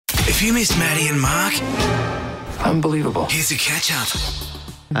Have you missed Maddie and Mark? Unbelievable. Here's a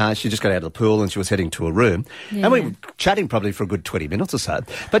catch-up. She just got out of the pool and she was heading to a room. Yeah. And we were chatting probably for a good 20 minutes or so.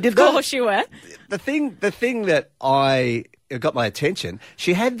 But you've Of got course you were. the thing that got my attention,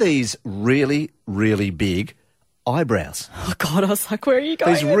 she had these really, really big eyebrows. Oh, God, I was like, where are you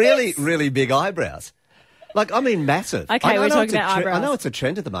going These with really, this? really big eyebrows. Like, I mean, massive. Okay, I we're know talking it's a about eyebrows. I know it's a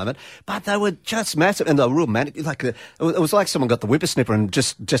trend at the moment, but they were just massive, and they were real manic. Like it was like someone got the whippersnipper and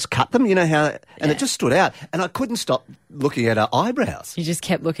just cut them. You know how? And it just stood out, and I couldn't stop looking at her eyebrows. You just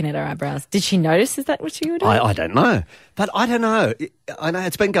kept looking at her eyebrows. Did she notice? Is that what you were doing? I don't know, but I don't know. I know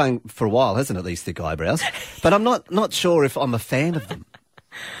it's been going for a while, hasn't it? These thick eyebrows, but I'm not sure if I'm a fan of them.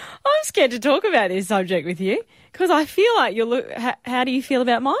 I'm scared to talk about this subject with you because I feel like you look. How do you feel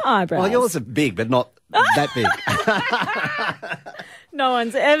about my eyebrows? Well, yours are big, but not that big. No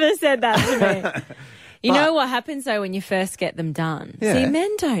one's ever said that to me. You know what happens though when you first get them done? Yeah. See, men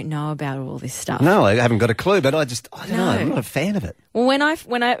don't know about all this stuff. No, I haven't got a clue, but I don't know. I'm No. not a fan of it. Well,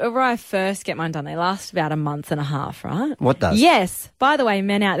 whenever I first get mine done, they last about a month and a half, right? What does? Yes. By the way,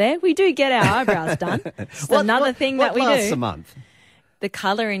 men out there, we do get our eyebrows done. It's another thing that we What lasts do. a month? The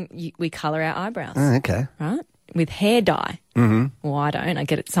colouring, we colour our eyebrows, Oh, okay. right? With hair dye. Mm-hmm. Well, I don't. I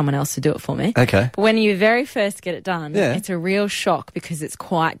get someone else to do it for me. Okay. But when you very first get it done, Yeah. it's a real shock because it's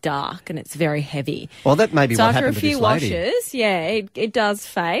quite dark and it's very heavy. Well, that may be So what after a happened to few this lady. washes, it does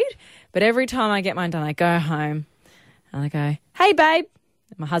fade. But every time I get mine done, I go home and I go, "Hey, babe."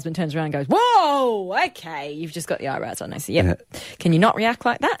 And my husband turns around and goes, "Whoa, okay, you've just got the eyebrows on." I say, "Yep." Can you not react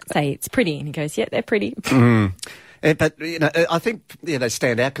like that? Say, "It's pretty." And he goes, "Yeah, they're pretty." But I think they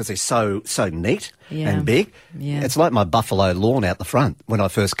stand out because they're so neat Yeah. and big. Yeah. It's like my buffalo lawn out the front when I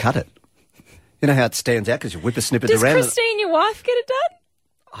first cut it. You know how it stands out because you whippersnip it Does around. Christine, your wife, get it done?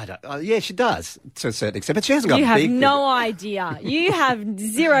 I don't. Yeah, she does to a certain extent, but she hasn't got You have big. no idea. You have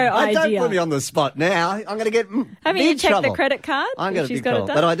zero Don't idea. put me on the spot now. I'm going to get Haven't you big checked trouble. the credit card? I'm if going to she's big got trouble, it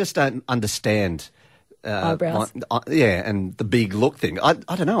done? but I just don't understand. Eyebrows. Yeah, and the big look thing. I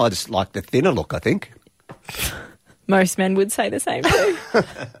don't know. I just like the thinner look, I think. Most men would say the same too.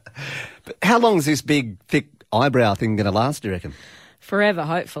 But how long is this big, thick eyebrow thing going to last, do you reckon? Forever,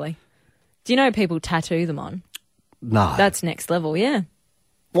 hopefully. Do you know people tattoo them on? No. That's next level, yeah.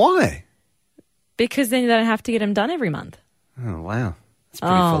 Why? Because then you don't have to get them done every month. Oh, wow. That's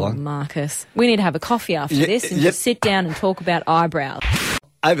pretty full Oh, on. Marcus. We need to have a coffee after Ye- this and yep. just sit down and talk about eyebrows.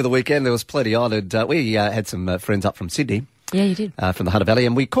 Over the weekend, there was plenty on, and we had some friends up from Sydney, Yeah, you did. from the Hunter Valley,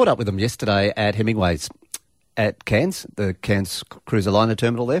 and we caught up with them yesterday at Hemingway's at Cairns, the Cairns Cruiser Liner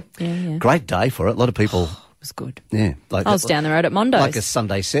Terminal there. Yeah. Great day for it. A lot of people. It was good. Yeah. I was down the road at Mondo's. Like a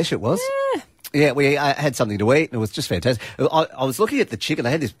Sunday sesh it was. Yeah, we had something to eat and it was just fantastic. I was looking at the chicken.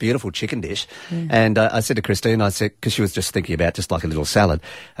 They had this beautiful chicken dish. And I said to Christine, I said, because she was just thinking about just like a little salad.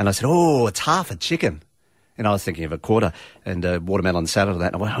 And I said, oh, it's half a chicken. And I was thinking of a quarter and watermelon salad and that.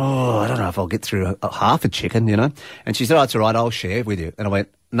 And I went, oh, I don't know if I'll get through a half a chicken, you know. And she said, oh, it's all right, I'll share with you. And I went,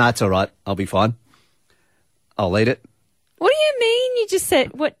 no, it's all right, I'll be fine. I'll eat it. What do you mean? You just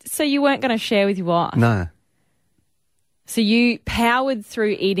said, what? So you weren't going to share with your wife? No. So you powered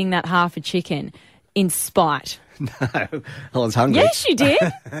through eating that half a chicken in spite? No, I was hungry. Yes, you did.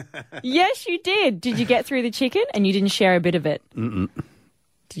 Yes, you did. Did you get through the chicken and you didn't share a bit of it? Mm-mm.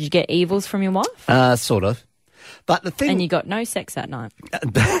 Did you get evils from your wife? Sort of. But the thing... And you got no sex that night?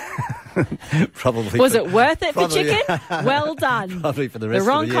 Probably. Was it worth it for probably- chicken? Well done. Probably for the The rest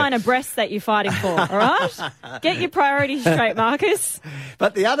wrong of the year. kind of breasts that you're fighting for, all right? Get your priorities straight, Marcus.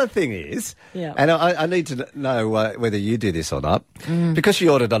 But the other thing is, Yeah. and I need to know whether you do this or not, because she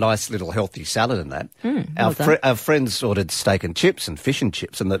ordered a nice little healthy salad and that. Our friends ordered steak and chips and fish and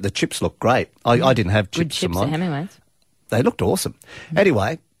chips, and the chips looked great. I didn't have Good chips in chips at mine. Hemingway's. They looked awesome.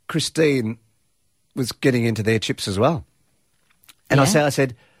 Anyway, Christine was getting into their chips as well. And Yeah. I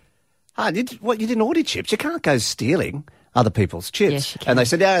said, you didn't order chips. You can't go stealing other people's chips. Yes, you can. And they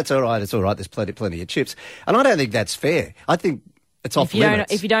said, yeah, it's all right. There's plenty of chips. And I don't think that's fair. I think it's off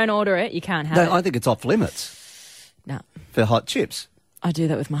limits. If you don't order it, you can't have No, it. I think it's off limits No, for hot chips. I do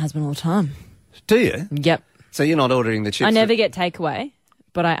that with my husband all the time. Do you? Yep. So you're not ordering the chips? I never get takeaway,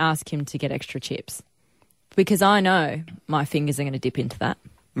 but I ask him to get extra chips because I know my fingers are going to dip into that.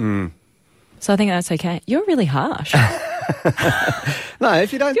 So I think that's okay. You're really harsh. No,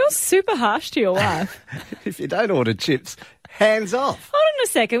 if you don't, You're super harsh to your wife. if you don't order chips, hands off. Hold on a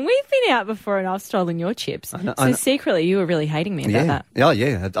second. We've been out before and I've stolen your chips. know- So secretly you were really hating me about that. Oh,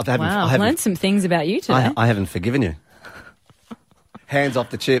 yeah. Wow, I've learned some things about you today. I haven't forgiven you. Hands off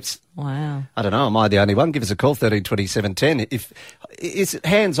the chips. Wow. I don't know. Am I the only one? Give us a call, 132710. Is it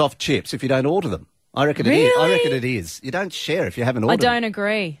hands off chips if you don't order them? I reckon it is. I Really? reckon it is. You don't share if you haven't I ordered them. don't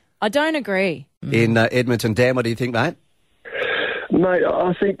agree. I don't agree. in Edmonton. Dan, what do you think, mate? Mate,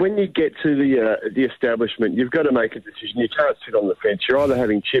 I think when you get to the establishment, you've got to make a decision. You can't sit on the fence. You're either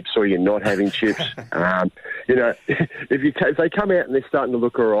having chips or you're not having chips. You know, if they come out and they're starting to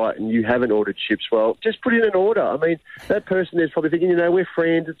look all right and you haven't ordered chips, well, just put in an order. I mean, that person is probably thinking, you know, we're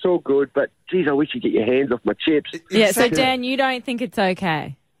friends, it's all good, but, geez, I wish you'd get your hands off my chips. Yeah, so Dan, you don't think it's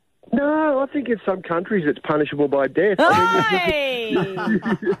okay? No, I think in some countries it's punishable by death. Hey!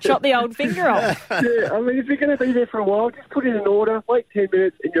 Shot the old finger off. Yeah, I mean, if you're going to be there for a while, just put in an order, wait 10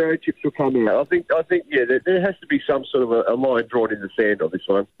 minutes, and your own chips will come out. I think, yeah, there has to be some sort of a line drawn in the sand on this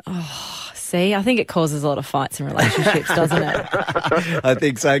one. See, I think it causes a lot of fights in relationships, doesn't it? I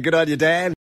think so. Good on you, Dan.